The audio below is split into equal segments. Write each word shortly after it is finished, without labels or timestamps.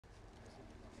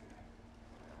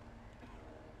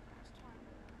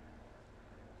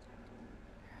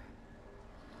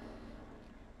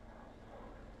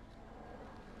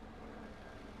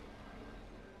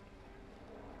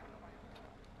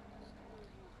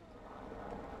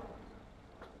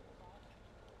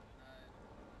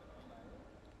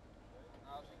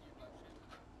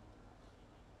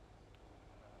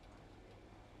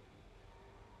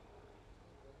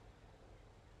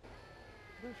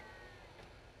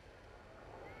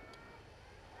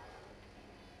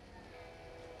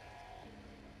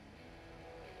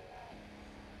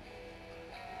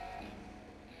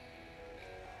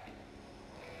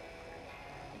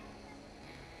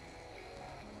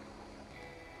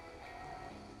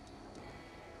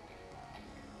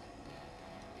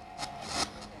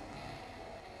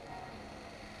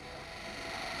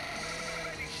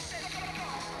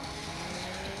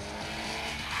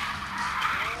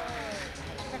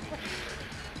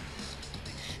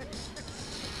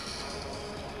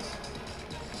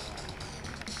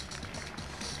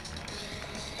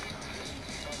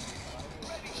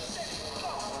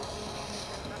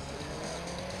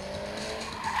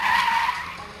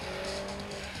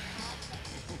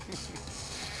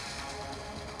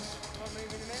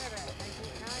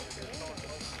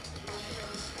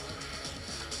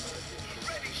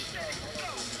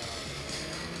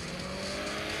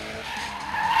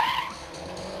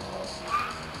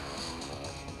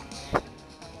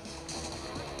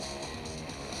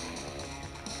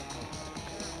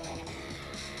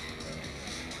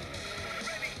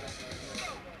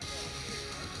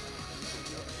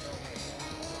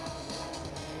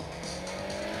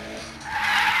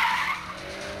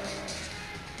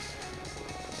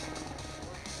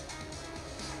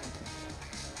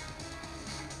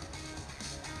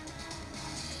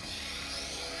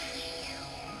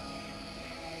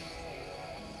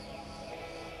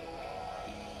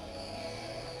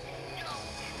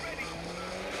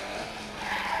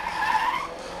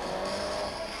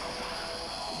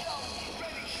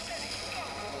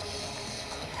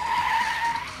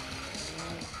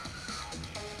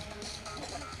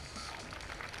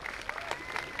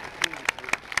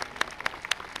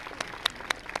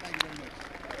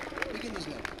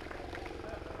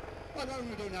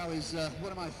is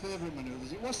one of my favourite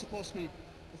manoeuvres. It was supposed to be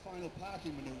the final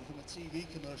parking manoeuvre from a TV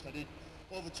commercial I did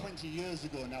over 20 years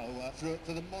ago now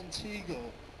for the Montego.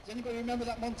 Does anybody remember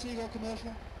that Montego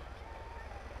commercial?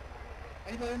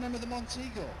 Anybody remember the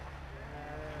Montego?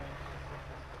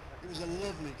 It was a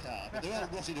lovely car, but they all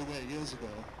rotted away years ago.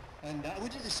 And we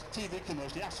did this TV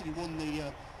commercial. It actually won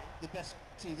the best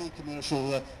TV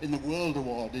commercial in the world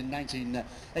award in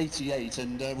 1988,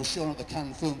 and was shown at the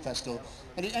Cannes Film Festival.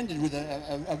 And it ended with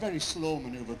a very slow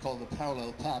manoeuvre called the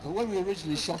parallel park. But when we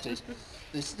originally shot it,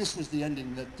 this was the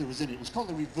ending that there was in it. It was called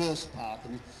the reverse park,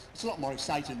 and it's a lot more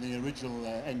exciting than the original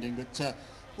ending. But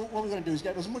what we're going to do is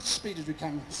get as much speed as we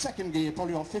can. Second gear,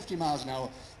 probably about 50 miles an hour.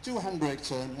 Do a handbrake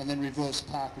turn, and then reverse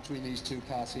park between these two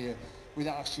cars here,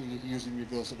 without actually using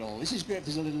reverse at all. This is great if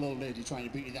there's a little old lady trying to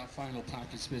beat you that final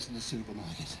parking space in the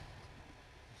supermarket.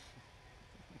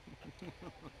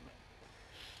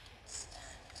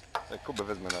 Kubę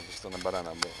wezmę na stronę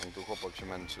barana, bo on tu chłopak się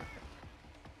męczy.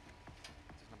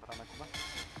 Na barana, Kuba?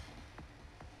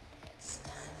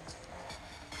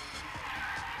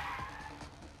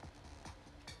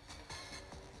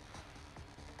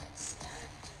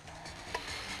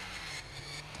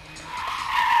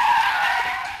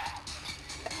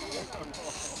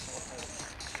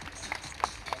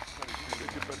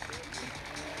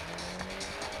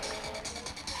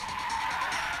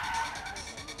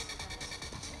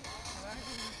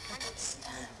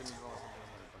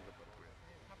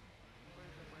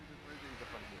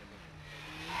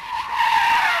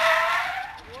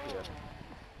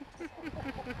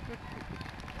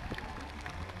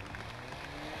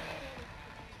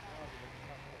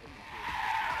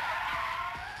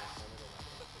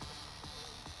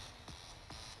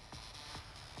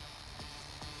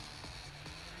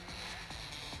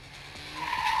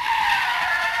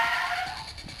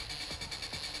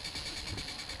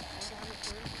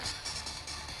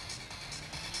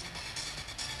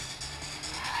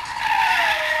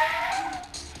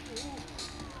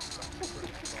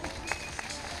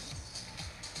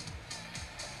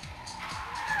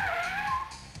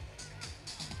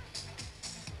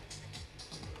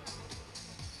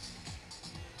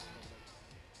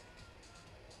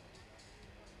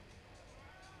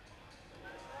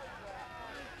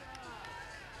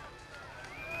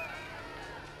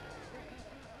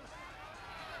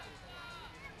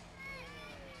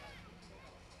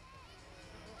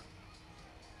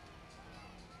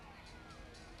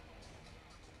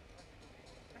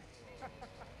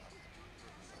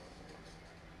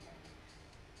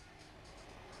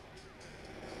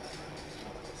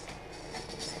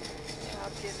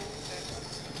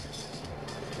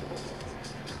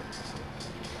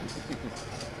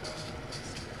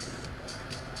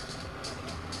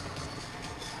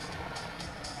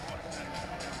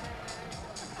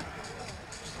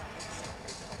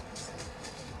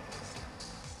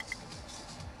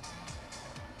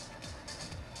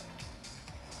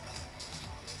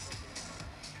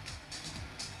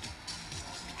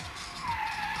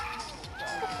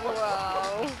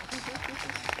 Wow.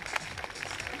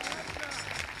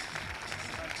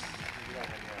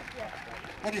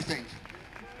 What do you think?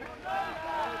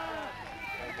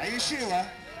 Are you sure?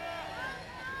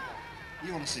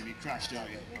 You want to see me crash, don't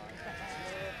you?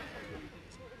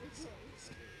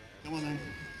 Come on then.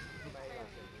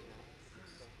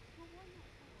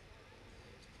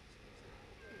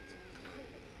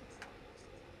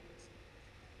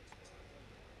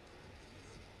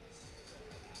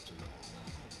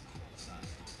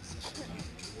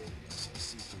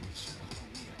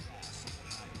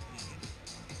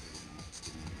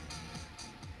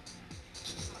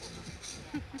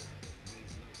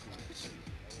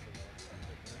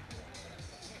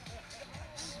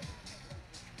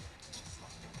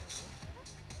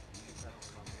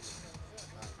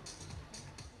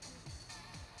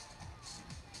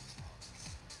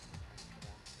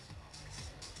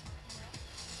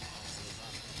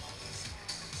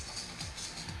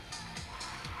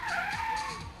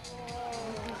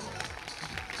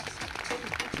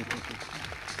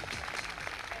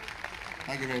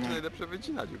 Thank you very much. Najlepsze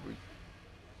wycinanie później.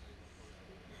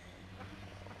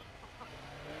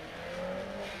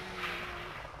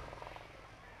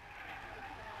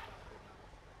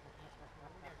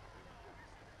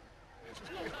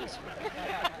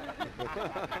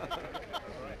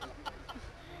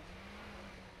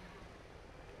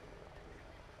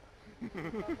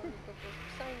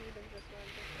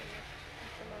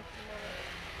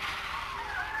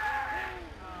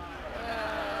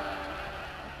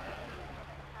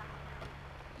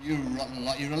 You rotten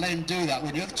lot, you'll let him do that,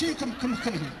 wouldn't you? Come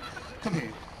here. Come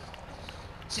here.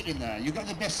 Sit in there. You've got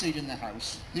the best seat in the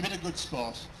house. You've been a good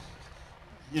sport.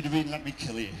 You'd have even let me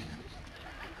kill you.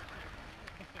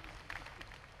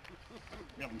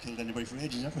 We haven't killed anybody for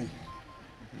ages, have we?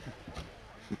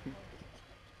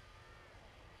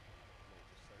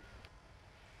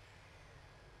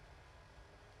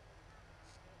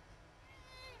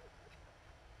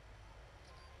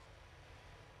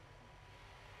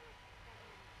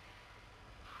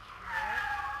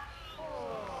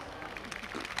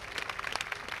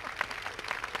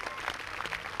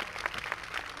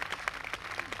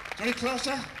 Any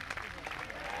closer?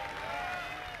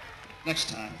 Next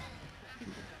time.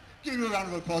 Give him a round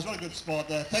of applause. What a good sport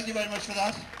there. Thank you very much for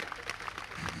that.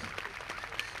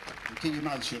 And keep your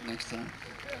mouth shut next time.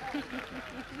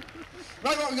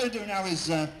 Right, what we're going to do now is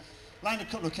line a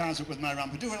couple of cars up with my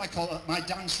ramp and do what I call my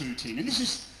dance routine. And this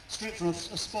is straight from a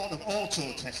sport of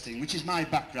auto testing, which is my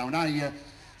background.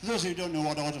 For those who don't know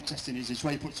what auto testing is, it's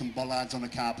where you put some bollards on a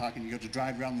car park and you go to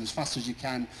drive around as fast as you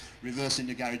can, reverse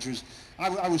into garages.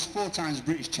 I was 4 times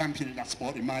British champion at that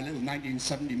sport in my little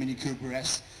 1970 Mini Cooper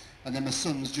S, and then my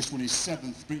son's just won his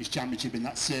 7th British championship in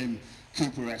that same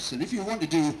Cooper S. And if you want to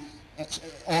do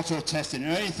auto testing or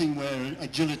anything where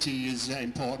agility is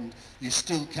important, you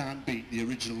still can't beat the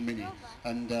original Mini.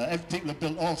 And people have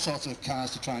built all sorts of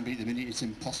cars to try and beat the Mini. It's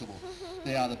impossible.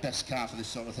 They are the best car for this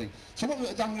sort of thing. So I'm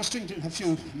going to string a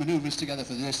few manoeuvres together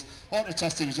for this. Auto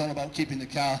testing is all about keeping the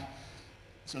car.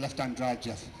 It's a left-hand drive,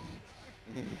 Jeff.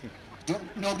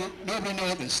 Nobody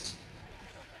noticed.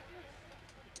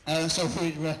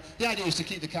 The idea is to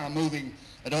keep the car moving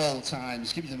at all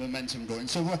times, keep the momentum going.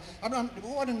 So what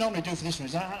I normally do for this one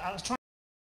is I'll try